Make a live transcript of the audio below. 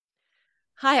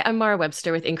Hi, I'm Mara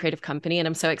Webster with In Creative Company, and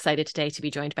I'm so excited today to be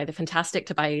joined by the fantastic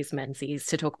Tobias Menzies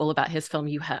to talk all about his film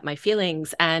You Hurt My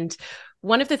Feelings. And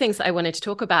one of the things that I wanted to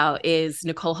talk about is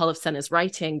Nicole Holofcener's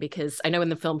writing, because I know when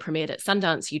the film premiered at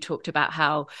Sundance, you talked about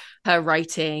how her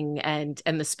writing and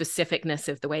the specificness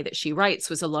of the way that she writes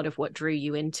was a lot of what drew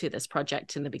you into this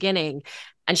project in the beginning.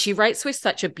 And she writes with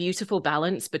such a beautiful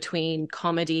balance between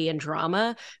comedy and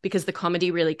drama, because the comedy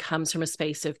really comes from a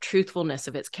space of truthfulness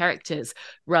of its characters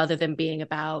rather than being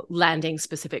about landing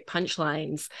specific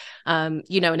punchlines. And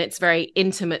it's very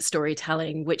intimate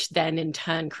storytelling, which then in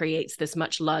turn creates this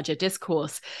much larger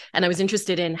discourse. And I was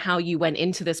interested in how you went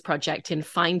into this project in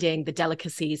finding the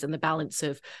delicacies and the balance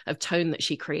of tone that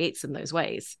she creates in those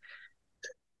ways.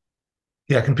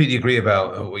 Yeah, I completely agree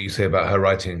about what you say about her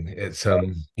writing. It's a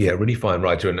really fine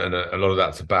writer, and a lot of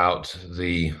that's about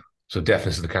the sort of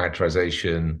deftness of the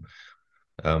characterization.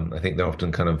 I think they're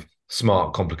often kind of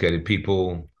smart, complicated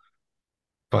people,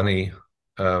 funny,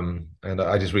 and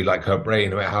I just really like her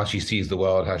brain about how she sees the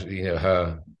world, how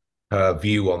her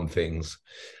view on things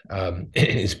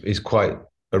is quite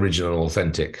original and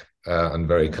authentic, and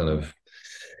very kind of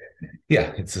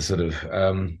it's a sort of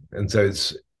and so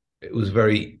it was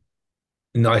very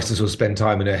nice to sort of spend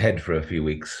time in her head for a few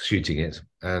weeks shooting it,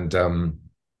 and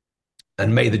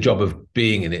made the job of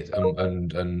being in it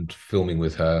and filming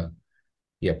with her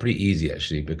pretty easy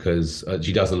actually, because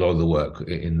she does a lot of the work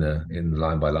in the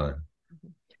line by line.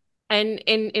 And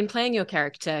in playing your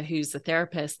character, who's a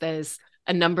therapist, there's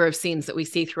a number of scenes that we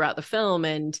see throughout the film,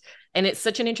 and it's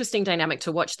such an interesting dynamic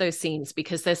to watch those scenes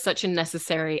because there's such a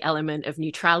necessary element of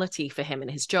neutrality for him in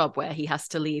his job where he has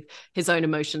to leave his own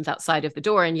emotions outside of the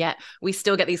door, and yet we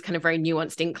still get these kind of very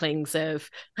nuanced inklings of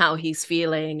how he's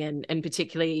feeling, and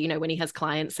particularly when he has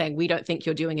clients saying we don't think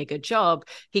you're doing a good job,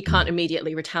 he can't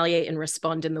immediately retaliate and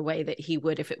respond in the way that he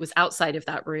would if it was outside of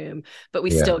that room, but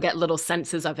we Yeah. still get little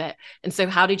senses of it. And so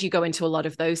how did you go into a lot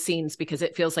of those scenes, because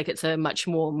it feels like it's a much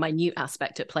more minute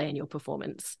aspect at play in your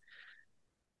performance?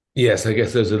 Yes, I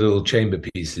guess those are little chamber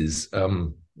pieces,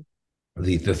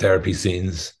 the therapy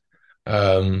scenes.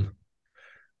 Um,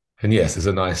 and yes, there's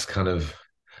a nice kind of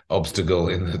obstacle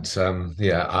in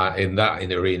that,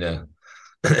 in arena,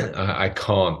 I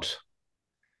can't,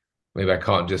 maybe I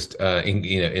can't just, in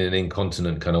an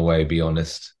incontinent kind of way, be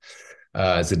honest.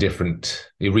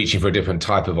 You're reaching for a different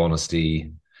type of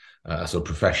honesty, sort of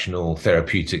professional,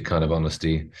 therapeutic kind of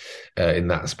honesty, in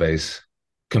that space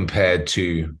compared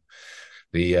to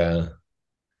the,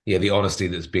 the honesty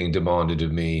that's being demanded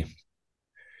of me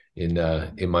in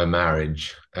my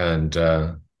marriage, and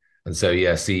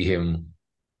so see him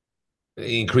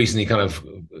increasingly kind of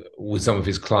with some of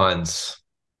his clients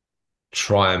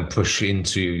try and push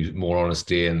into more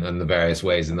honesty and the various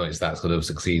ways in which that sort of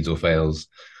succeeds or fails.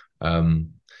 Um,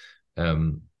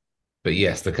 um, but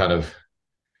yes, the kind of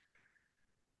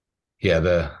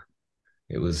the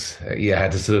it was I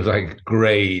had to sort of like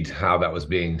grade how that was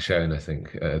being shown, I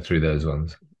think, through those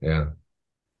ones. Yeah.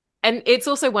 And it's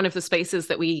also one of the spaces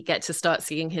that we get to start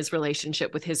seeing his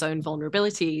relationship with his own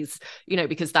vulnerabilities,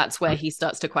 because that's where he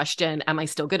starts to question, am I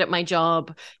still good at my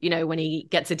job? When he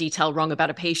gets a detail wrong about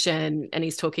a patient and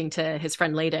he's talking to his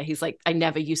friend later, he's like, I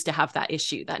never used to have that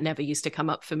issue. That never used to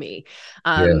come up for me.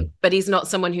 Yeah. But he's not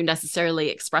someone who necessarily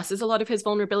expresses a lot of his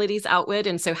vulnerabilities outward.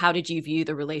 And so how did you view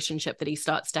the relationship that he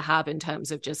starts to have in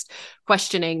terms of just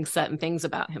questioning certain things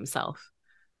about himself?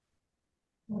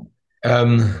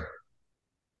 Um,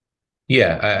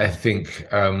 I think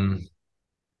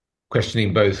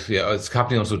questioning both. Yeah, it's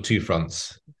happening on sort of two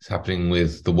fronts. It's happening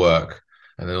with the work,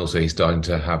 and then also he's starting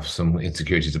to have some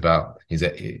insecurities about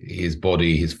his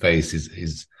body, his face,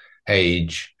 his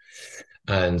age,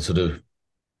 and sort of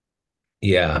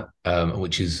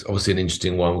which is obviously an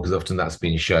interesting one because often that's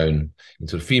been shown in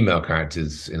sort of female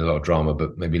characters in a lot of drama,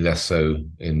 but maybe less so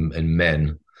in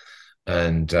men.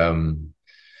 And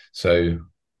so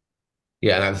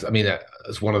that's, I mean,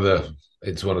 that's one of the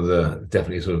it's one of the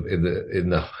definitely sort of in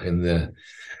the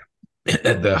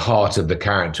at the heart of the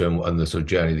character, and the sort of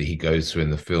journey that he goes through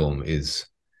in the film is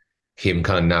him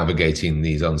kind of navigating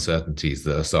these uncertainties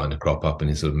that are starting to crop up in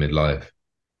his sort of midlife.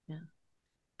 Yeah.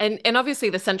 And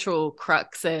obviously the central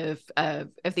crux of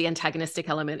the antagonistic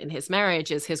element in his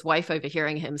marriage is his wife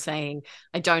overhearing him saying,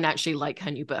 I don't actually like her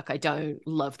new book. I don't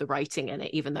love the writing in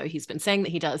it, even though he's been saying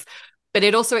that he does. but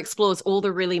it also explores all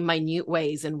the really minute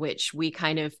ways in which we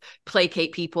kind of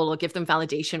placate people or give them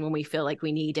validation when we feel like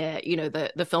we need it. You know,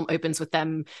 the film opens with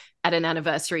them at an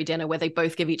anniversary dinner where they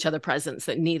both give each other presents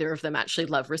that neither of them actually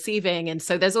love receiving. And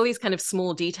so there's all these kind of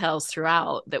small details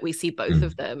throughout that we see both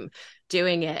of them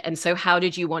doing it. And so how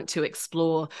did you want to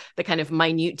explore the kind of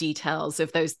minute details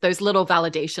of those little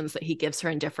validations that he gives her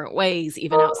in different ways,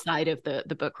 even outside of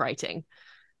the book writing?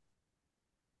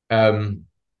 Um,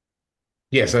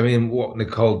 yes, I mean, what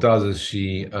Nicole does is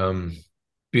she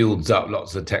builds up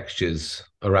lots of textures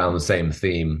around the same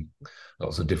theme,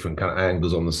 lots of different kind of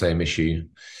angles on the same issue.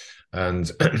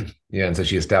 And yeah, and so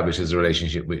she establishes a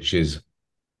relationship which is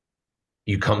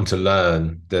you come to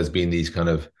learn there's been these kind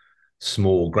of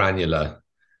small granular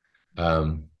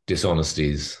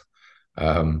dishonesties.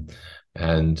 Um,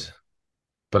 and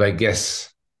but I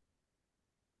guess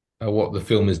what the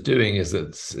film is doing is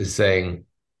saying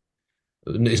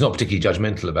it's not particularly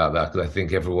judgmental about that because I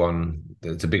think everyone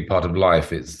it's a big part of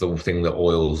life. It's the thing that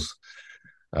oils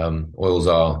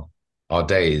our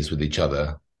days with each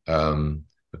other.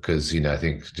 Because I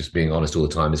think just being honest all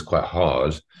the time is quite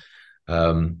hard.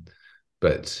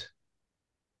 But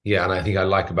yeah, and I think I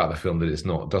like about the film that it's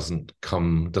not doesn't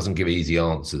give easy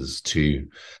answers to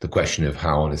the question of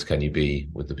how honest can you be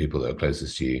with the people that are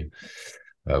closest to you.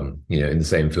 In the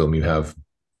same film you have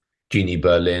Jeannie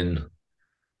Berlin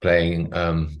playing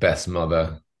Beth's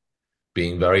mother,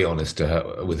 being very honest to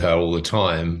her with her all the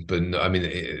time, but I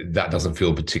mean that doesn't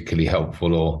feel particularly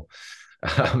helpful or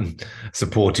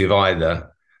supportive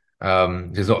either.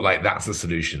 It's not like that's the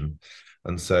solution,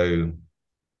 and so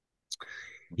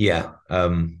yeah.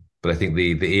 But I think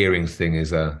the earrings thing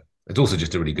is it's also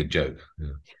just a really good joke.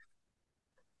 Yeah.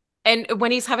 And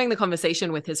when he's having the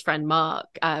conversation with his friend Mark,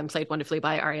 played wonderfully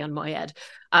by Ariane Moayed,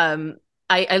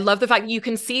 I love the fact you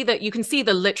can see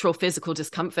the literal physical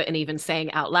discomfort in even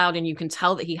saying out loud, and you can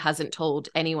tell that he hasn't told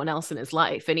anyone else in his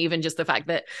life. And even just the fact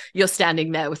that you're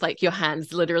standing there with like your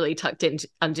hands literally tucked in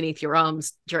underneath your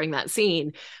arms during that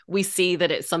scene, we see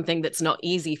that it's something that's not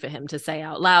easy for him to say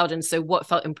out loud. And so what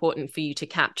felt important for you to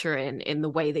capture in the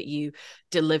way that you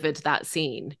delivered that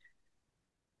scene?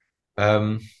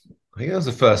 I think that was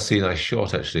the first scene I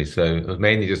shot actually, so it was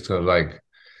mainly just kind of like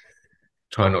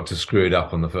try not to screw it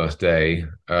up on the first day.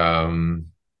 Um,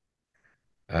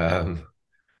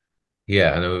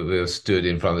 yeah, and we were stood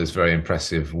in front of this very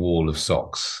impressive wall of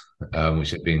socks,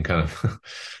 which had been kind of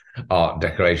art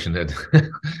decoration had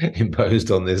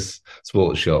imposed on this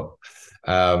sports shop.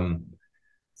 Um,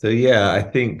 so yeah, I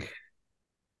think,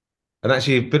 and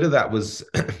actually a bit of that was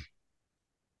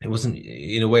it wasn't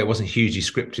in a way it wasn't hugely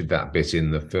scripted that bit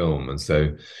in the film, and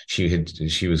so she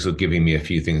was sort of giving me a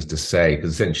few things to say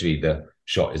because essentially the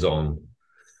shot is on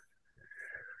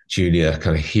Julia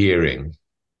kind of hearing,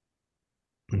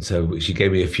 and so she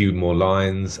gave me a few more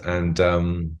lines, and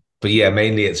but yeah,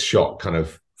 mainly it's shot kind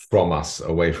of from us,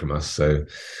 away from us. So,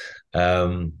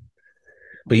 um,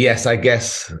 but yes, I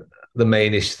guess the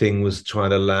mainish thing was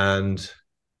trying to land.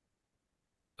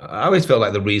 I always felt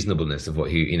like the reasonableness of what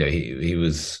he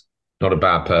was not a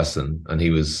bad person, and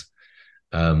he was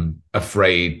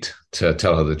afraid to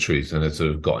tell her the truth, and had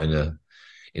sort of got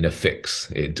in a fix.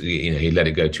 He let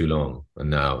it go too long,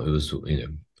 and now it was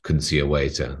couldn't see a way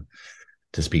to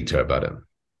speak to her about it.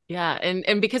 Yeah,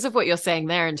 and because of what you're saying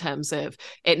there in terms of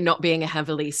it not being a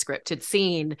heavily scripted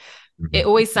scene, it Mm-hmm.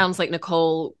 always sounds like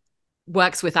Nicole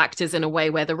works with actors in a way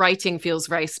where the writing feels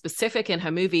very specific in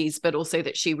her movies, but also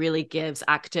that she really gives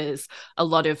actors a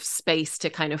lot of space to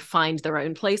kind of find their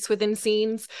own place within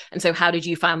scenes. And so how did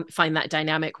you find that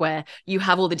dynamic where you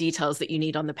have all the details that you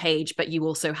need on the page, but you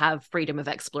also have freedom of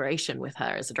exploration with her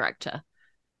as a director?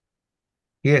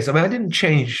 Yes, I mean I didn't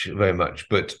change very much,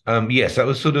 but yes, that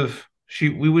was sort of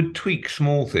we would tweak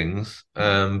small things,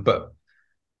 but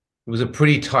it was a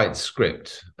pretty tight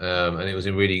script, and it was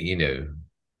a really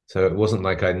so it wasn't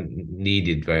like I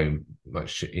needed very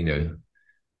much to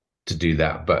do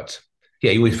that, but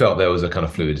yeah, you always felt there was a kind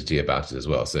of fluidity about it as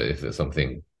well. So if there's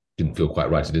something didn't feel quite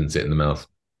right, it didn't sit in the mouth,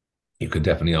 you could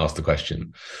definitely ask the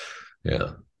question.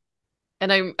 Yeah.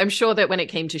 And I'm sure that when it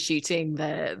came to shooting,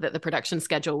 the production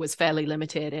schedule was fairly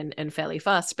limited and fairly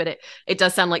fast, but it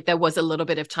does sound like there was a little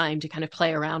bit of time to kind of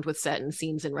play around with certain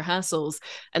scenes and rehearsals.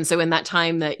 And so in that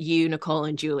time that you, Nicole,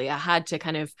 and Julia had to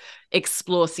kind of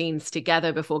explore scenes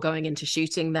together before going into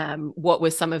shooting them, what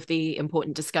were some of the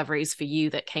important discoveries for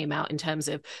you that came out in terms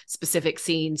of specific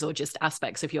scenes or just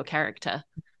aspects of your character?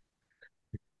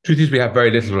 Truth is, we had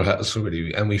very little rehearsal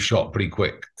really, and we shot pretty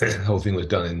quick. The whole thing was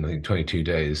done in like 22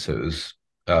 days, so it was.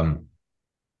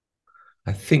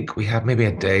 I think we had maybe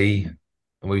a day,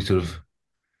 and we sort of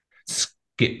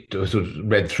skipped or sort of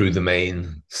read through the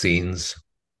main scenes.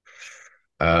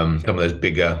 Some of those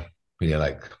bigger,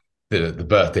 like the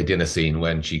birthday dinner scene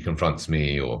when she confronts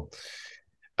me, or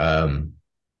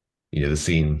the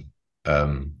scene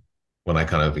when I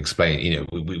kind of explain,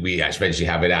 we actually eventually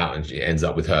have it out, and it ends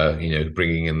up with her,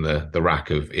 bringing in the rack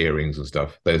of earrings and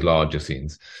stuff. Those larger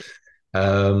scenes.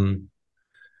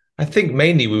 I think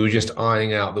mainly we were just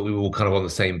ironing out that we were all kind of on the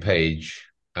same page,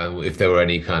 if there were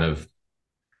any kind of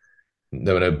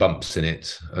there were no bumps in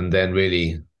it, and then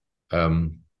really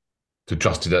to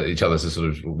trust each other to sort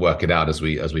of work it out as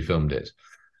we filmed it.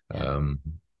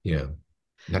 Yeah,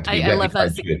 it had to be I love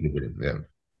that. Yeah.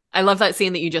 I love that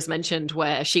scene that you just mentioned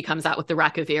where she comes out with the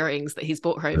rack of earrings that he's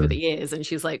bought her over the years. And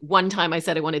she's like, one time I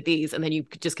said I wanted these, and then you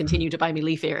just continue to buy me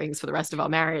leaf earrings for the rest of our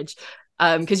marriage.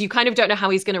 Because you kind of don't know how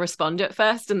he's going to respond at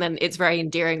first. And then it's very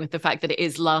endearing with the fact that it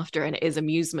is laughter and it is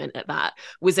amusement at that.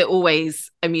 Was it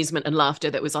always amusement and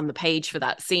laughter that was on the page for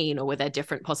that scene, or were there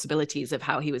different possibilities of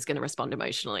how he was going to respond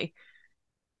emotionally?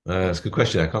 That's a good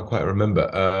question. I can't quite remember.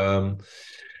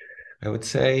 I would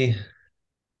say,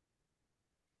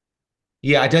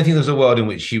 yeah, I don't think there's a world in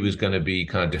which she was going to be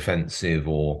kind of defensive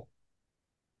or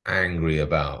angry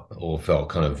about, or felt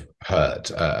kind of hurt.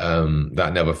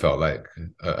 That never felt like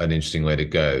an interesting way to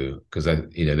go, because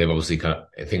they've obviously kind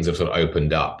of, things have sort of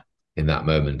opened up in that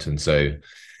moment, and so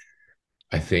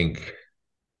I think,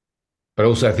 but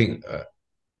also I think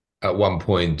at one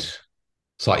point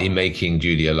slightly making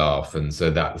Julia laugh, and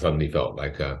so that suddenly felt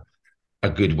like a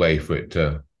good way for it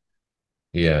to,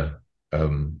 yeah.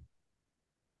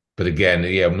 But again,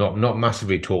 yeah, not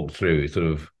massively talked through. It's sort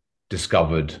of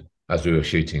discovered as we were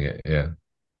shooting it. Yeah.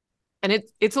 And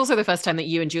it's also the first time that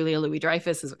you and Julia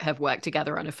Louis-Dreyfus have worked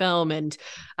together on a film. And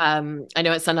I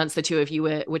know at Sundance, the two of you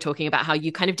were talking about how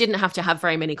you kind of didn't have to have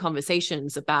very many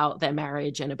conversations about their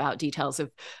marriage and about details of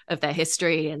their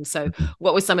history. And so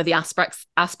what were some of the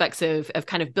aspects of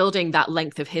kind of building that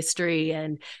length of history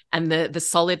and the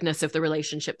solidness of the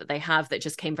relationship that they have that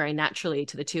just came very naturally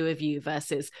to the two of you,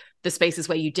 versus the spaces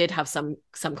where you did have some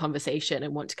conversation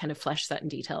and want to kind of flesh certain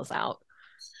details out?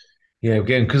 Yeah,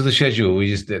 again, because of the schedule, we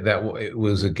just did that. It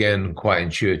was again quite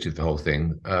intuitive, the whole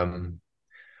thing.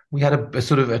 We had a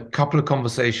sort of a couple of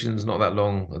conversations, not that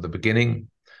long at the beginning,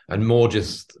 and more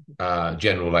just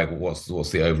general, like what's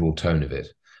the overall tone of it.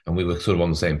 And we were sort of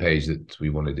on the same page that we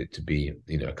wanted it to be,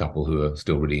 a couple who are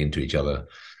still really into each other.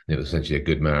 And it was essentially a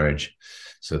good marriage.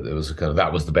 So there was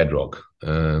that was the bedrock.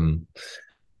 And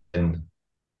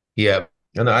yeah,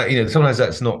 and sometimes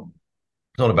that's not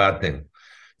a bad thing,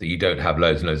 that you don't have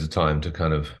loads and loads of time to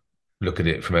kind of look at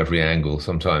it from every angle.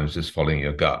 Sometimes just following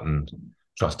your gut and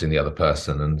trusting the other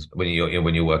person. And when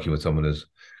you're working with someone as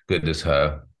good as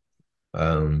her,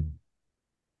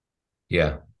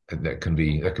 yeah, that can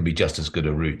be just as good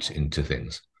a route into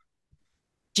things.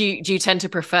 Do you tend to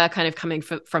prefer kind of coming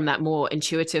from that more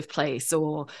intuitive place,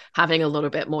 or having a little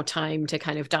bit more time to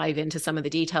kind of dive into some of the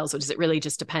details, or does it really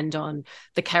just depend on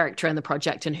the character and the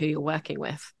project and who you're working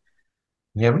with?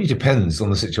 Yeah, it really depends on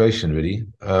the situation, really.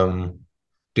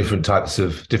 Different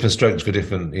strokes for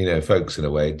different, folks in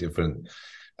a way. Different.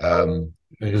 It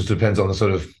just depends on the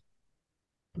sort of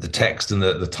the text and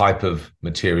the type of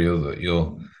material that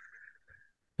you're.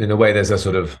 In a way, there's a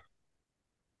sort of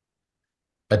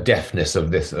a deftness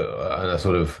of this and a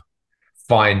sort of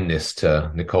fineness to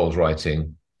Nicole's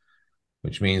writing,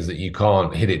 which means that you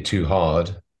can't hit it too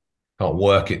hard, can't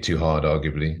work it too hard.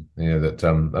 Arguably, that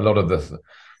a lot of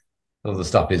the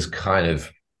stuff is kind of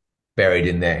buried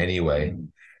in there anyway.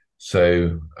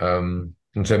 So and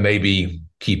so maybe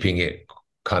keeping it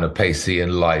kind of pacey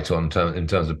and light in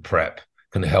terms of prep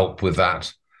can help with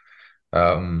that.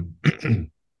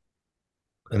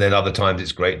 And then other times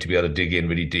it's great to be able to dig in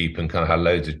really deep and kind of have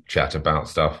loads of chat about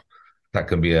stuff. That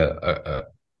can be that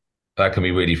can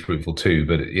be really fruitful too.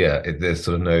 But yeah, there's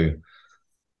sort of there's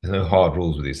no hard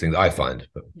rules with these things, I find.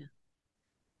 But. Yeah.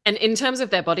 And in terms of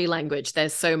their body language,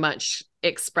 there's so much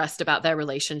expressed about their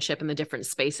relationship and the different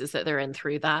spaces that they're in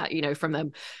through that, from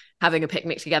them having a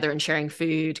picnic together and sharing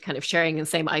food, kind of sharing the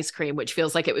same ice cream, which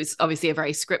feels like it was obviously a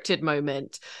very scripted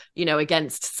moment,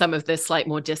 against some of the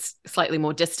slightly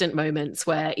more distant moments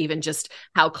where even just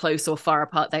how close or far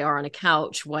apart they are on a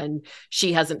couch when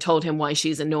she hasn't told him why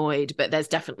she's annoyed, but there's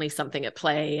definitely something at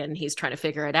play and he's trying to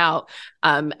figure it out.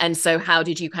 And so how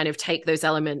did you kind of take those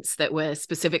elements that were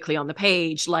specifically on the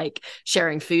page, like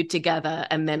sharing food together,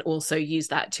 and then also use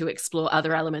that to explore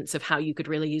other elements of how you could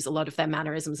really use a lot of their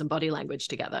mannerisms and body language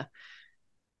together?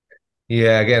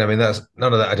 Yeah, again, I mean, that's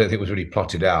none of that I don't think was really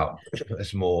plotted out.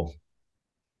 It's more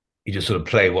you just sort of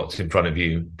play what's in front of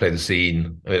you, play the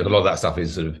scene. I mean, a lot of that stuff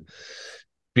is sort of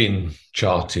been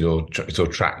charted or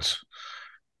tracked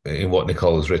in what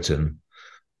Nicole has written.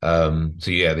 So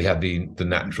yeah, they have the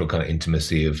natural kind of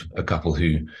intimacy of a couple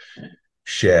who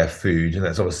share food, and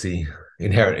that's obviously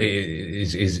inherent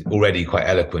is already quite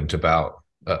eloquent about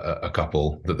a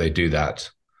couple that they do that.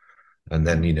 And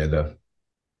then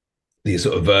the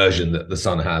sort of version that the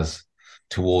son has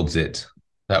towards it,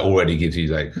 that already gives you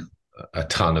like a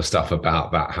ton of stuff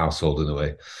about that household in a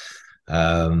way.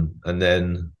 And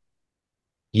then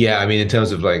yeah, I mean, in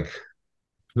terms of like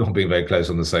not being very close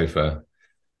on the sofa,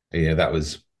 that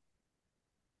was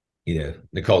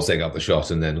Nicole setting up the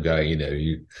shot and then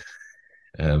going,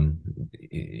 um,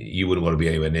 you wouldn't want to be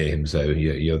anywhere near him, so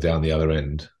you're down the other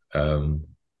end.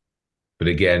 But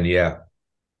again, yeah,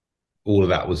 all of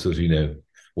that was sort of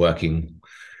working,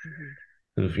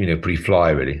 Mhm. sort of, pretty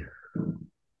fly really.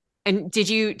 And did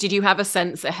you have a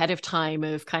sense ahead of time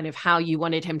of kind of how you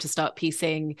wanted him to start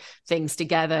piecing things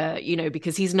together,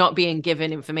 because he's not being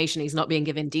given information, he's not being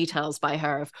given details by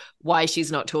her of why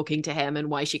she's not talking to him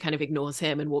and why she kind of ignores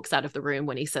him and walks out of the room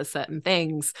when he says certain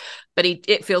things. But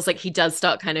it feels like he does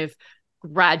start kind of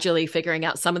gradually figuring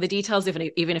out some of the details,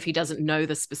 even if he doesn't know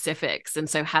the specifics. And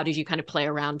so how did you kind of play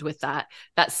around with that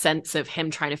sense of him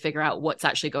trying to figure out what's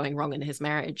actually going wrong in his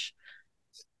marriage?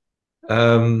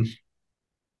 Um,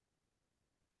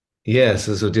 yeah,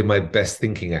 so did my best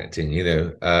thinking acting,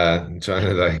 trying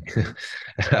to like,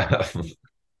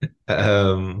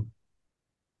 um,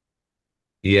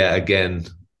 yeah, again,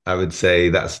 I would say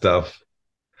that stuff,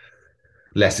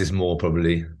 less is more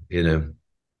probably,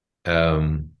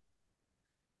 um,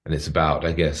 and it's about,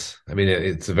 I guess, I mean,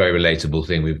 it's a very relatable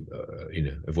thing.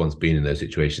 Everyone's been in those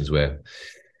situations where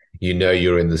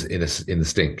you're in this in the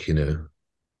stink,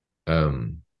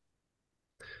 um,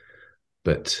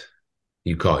 but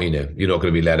you can't, you're not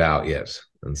going to be let out yet,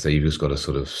 and so you've just got to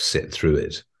sort of sit through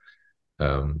it.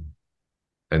 Um,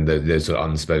 and those sort of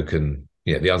unspoken,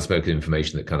 the unspoken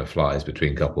information that kind of flies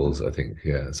between couples, I think,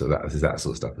 yeah. So that is that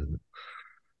sort of stuff, isn't it?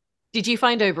 Did you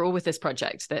find overall with this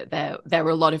project that there were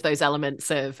a lot of those elements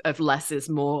of less is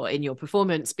more in your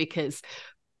performance? Because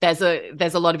there's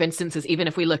a lot of instances, even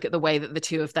if we look at the way that the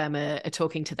two of them are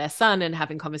talking to their son and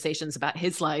having conversations about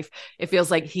his life, it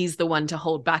feels like he's the one to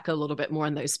hold back a little bit more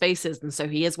in those spaces. And so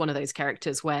he is one of those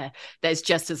characters where there's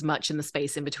just as much in the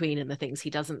space in between and the things he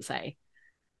doesn't say.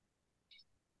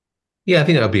 Yeah, I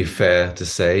think that would be fair to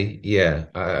say. Yeah,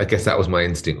 I guess that was my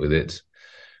instinct with it.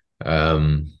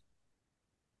 Um,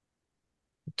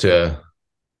 to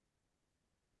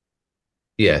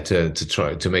yeah, to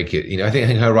try to make it, I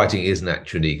think her writing is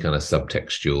naturally kind of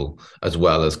subtextual as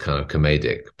well as kind of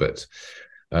comedic, but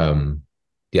um,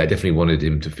 yeah, I definitely wanted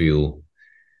him to feel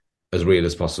as real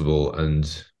as possible,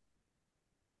 and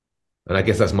I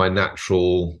guess that's my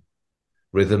natural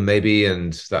rhythm maybe,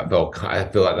 and I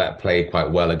feel like that played quite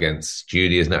well against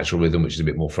Julia's natural rhythm, which is a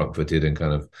bit more front-footed and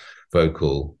kind of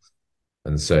vocal,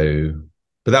 and so,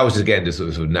 but that was again just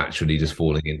sort of naturally just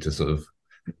falling into sort of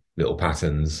little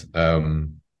patterns,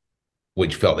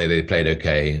 which felt like they played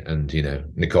okay, and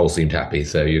Nicole seemed happy,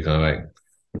 so you're kind of like,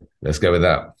 let's go with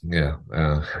that, yeah.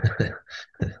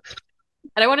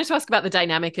 And I wanted to ask about the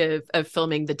dynamic of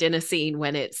filming the dinner scene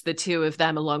when it's the two of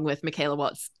them along with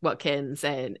Michaela Watkins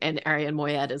and Ariane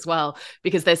Moayed as well,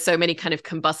 because there's so many kind of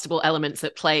combustible elements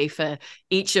at play for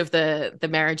each of the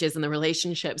marriages and the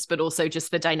relationships, but also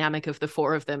just the dynamic of the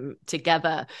four of them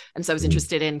together. And so I was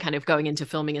interested in kind of going into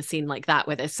filming a scene like that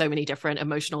where there's so many different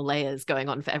emotional layers going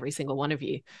on for every single one of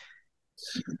you.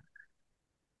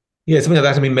 Yeah, something like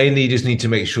that. I mean, mainly you just need to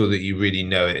make sure that you really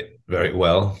know it very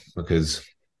well, because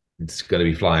it's going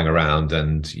to be flying around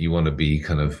and you want to be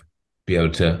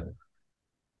able to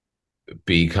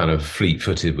be kind of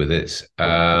fleet-footed with it.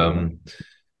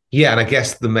 Yeah, and I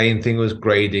guess the main thing was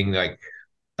grading, like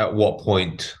at what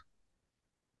point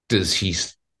does he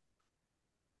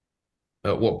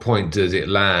at what point does it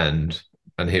land,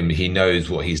 and he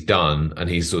knows what he's done and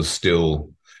he's sort of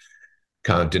still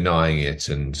kind of denying it,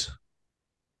 and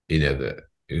that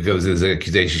because there's an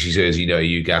accusation, she says, are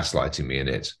you gaslighting me in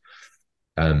it?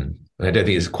 And I don't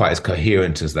think it's quite as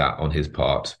coherent as that on his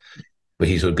part, but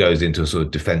he sort of goes into a sort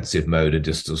of defensive mode and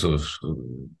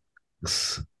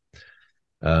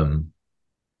um,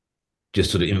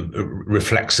 just sort of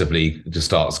reflexively just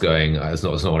starts going, it's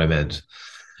not what I meant.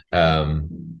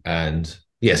 And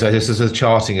yeah, so this is a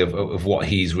charting of what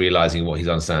he's realizing, what he's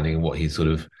understanding, and what he's sort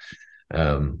of,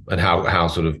 and how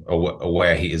sort of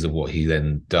aware he is of what he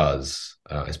then does.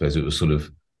 I suppose it was sort of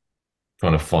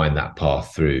trying to find that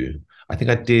path through. I think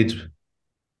I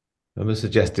was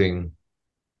suggesting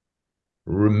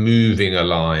removing a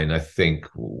line, I think,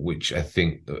 which I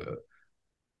think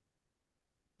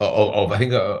I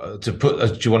think to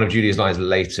put one of Julia's lines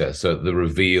later, so the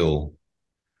reveal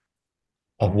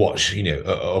of what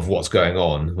of what's going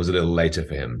on was a little later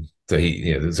for him. So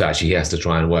so actually he has to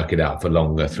try and work it out for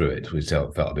longer through it, which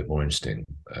felt a bit more interesting.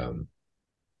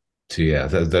 So yeah,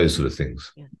 those sort of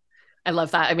things. Yeah. I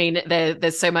love that. I mean,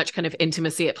 there's so much kind of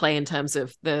intimacy at play in terms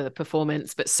of the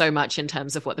performance, but so much in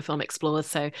terms of what the film explores.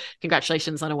 So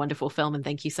congratulations on a wonderful film, and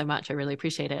thank you so much. I really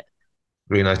appreciate it.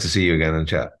 Really nice to see you again and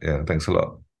chat. Yeah, thanks a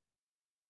lot.